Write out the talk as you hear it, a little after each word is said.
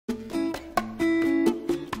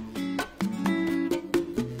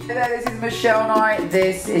This is Michele Knight.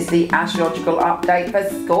 This is the astrological update for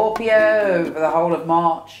Scorpio for the whole of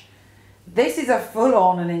March. This is a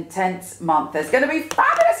full-on and intense month. There's going to be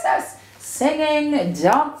fabulousness, singing,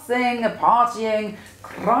 dancing, partying,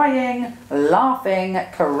 crying, laughing,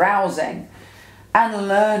 carousing, and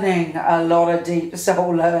learning. A lot of deep soul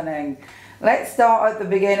learning. Let's start at the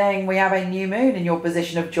beginning. We have a new moon in your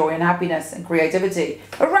position of joy and happiness and creativity.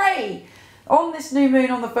 Hooray! On this new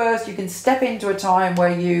moon on the 1st, you can step into a time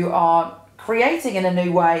where you are creating in a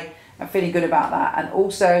new way and feeling good about that. And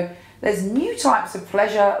also, there's new types of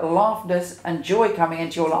pleasure, laughter and joy coming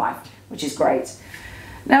into your life, which is great.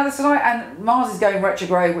 Now, and Mars is going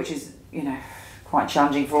retrograde, which is, quite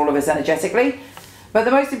challenging for all of us energetically. But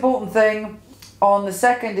the most important thing on the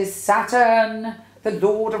 2nd is Saturn, the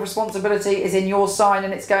Lord of Responsibility, is in your sign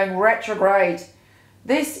and it's going retrograde.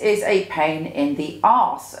 This is a pain in the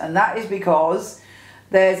arse, and that is because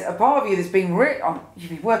there's a part of you that's been you've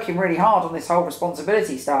been working really hard on this whole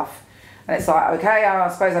responsibility stuff, and it's like, okay,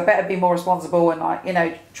 I suppose I better be more responsible and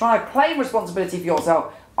try to claim responsibility for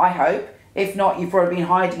yourself. I hope. If not, you've probably been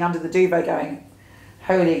hiding under the duvet going,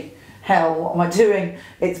 holy hell, what am I doing?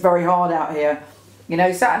 It's very hard out here.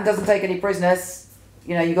 Saturn doesn't take any prisoners.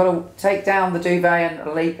 You've got to take down the duvet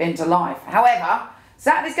and leap into life. However,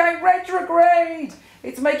 Saturn is going retrograde.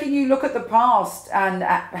 It's making you look at the past and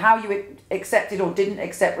at how you accepted or didn't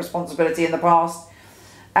accept responsibility in the past.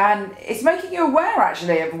 And it's making you aware,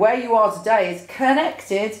 actually, of where you are today is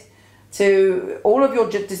connected to all of your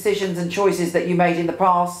decisions and choices that you made in the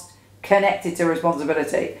past, connected to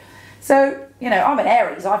responsibility. So, I'm an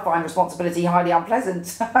Aries. I find responsibility highly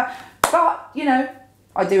unpleasant. But,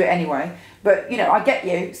 I do it anyway. But, I get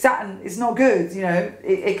you. Saturn is not good,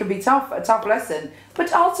 It can be tough, a tough lesson.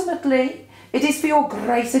 But ultimately, it is for your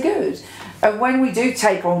greater good. And when we do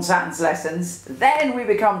take on Saturn's lessons, then we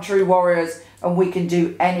become true warriors and we can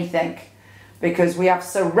do anything. Because we have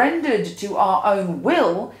surrendered to our own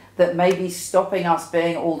will that may be stopping us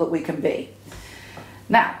being all that we can be.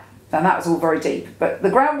 Now, and that was all very deep. But the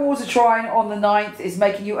ground water trine on the 9th is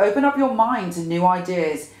making you open up your mind to new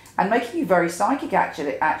ideas and making you very psychic,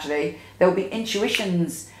 actually. There will be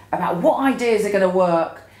intuitions about what ideas are going to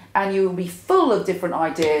work, and you will be full of different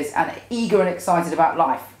ideas and eager and excited about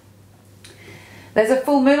life. There's a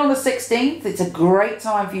full moon on the 16th. It's a great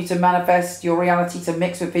time for you to manifest your reality, to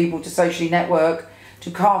mix with people, to socially network,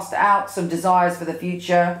 to cast out some desires for the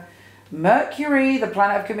future. Mercury, the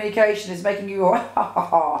planet of communication, is making you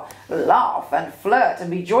laugh and flirt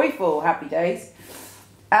and be joyful. Happy days.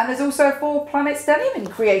 And there's also 4 planets stellium in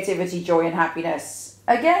creativity, joy and happiness.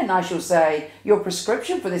 Again, I shall say, your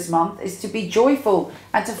prescription for this month is to be joyful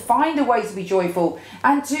and to find a way to be joyful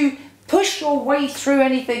and to push your way through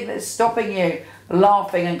anything that's stopping you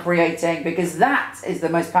laughing and creating, because that is the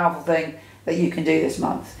most powerful thing that you can do this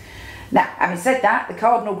month. Now, having said that, the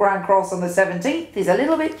Cardinal Grand Cross on the 17th is a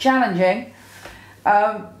little bit challenging,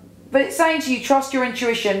 but it's saying to you, trust your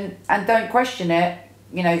intuition and don't question it.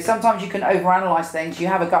 Sometimes you can overanalyze things. You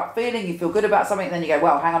have a gut feeling, you feel good about something, and then you go,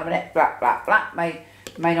 well, hang on a minute, blah, blah, blah,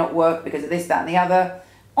 may not work because of this, that, and the other.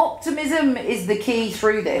 Optimism is the key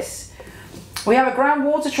through this. We have a ground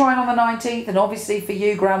water trine on the 19th, and obviously for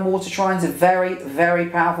you, ground water trines are very, very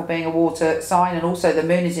powerful, being a water sign, and also the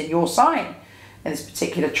moon is in your sign in this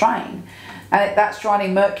particular trine. And that's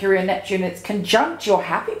trining Mercury and Neptune. It's conjunct your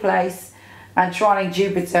happy place and trining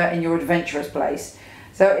Jupiter in your adventurous place.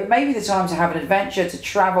 So it may be the time to have an adventure, to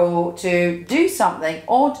travel, to do something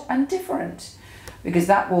odd and different, because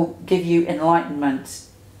that will give you enlightenment.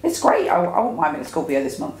 It's great. I won't mind being a Scorpio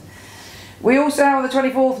this month. We also have on the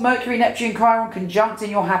 24th, Mercury, Neptune, Chiron conjunct in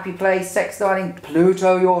your happy place, sextiling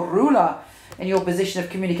Pluto, your ruler, in your position of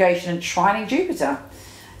communication, and trining Jupiter.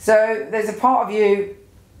 So there's a part of you,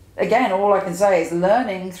 again, all I can say is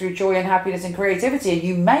learning through joy and happiness and creativity, and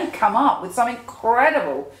you may come up with some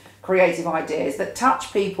incredible creative ideas that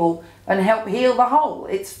touch people and help heal the whole.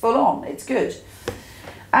 It's full on. It's good.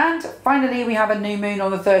 And finally, we have a new moon on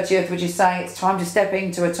the 30th, which is saying it's time to step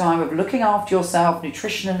into a time of looking after yourself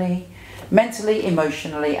nutritionally, mentally,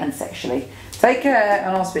 emotionally, and sexually. Take care,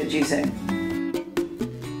 and I'll speak to you soon.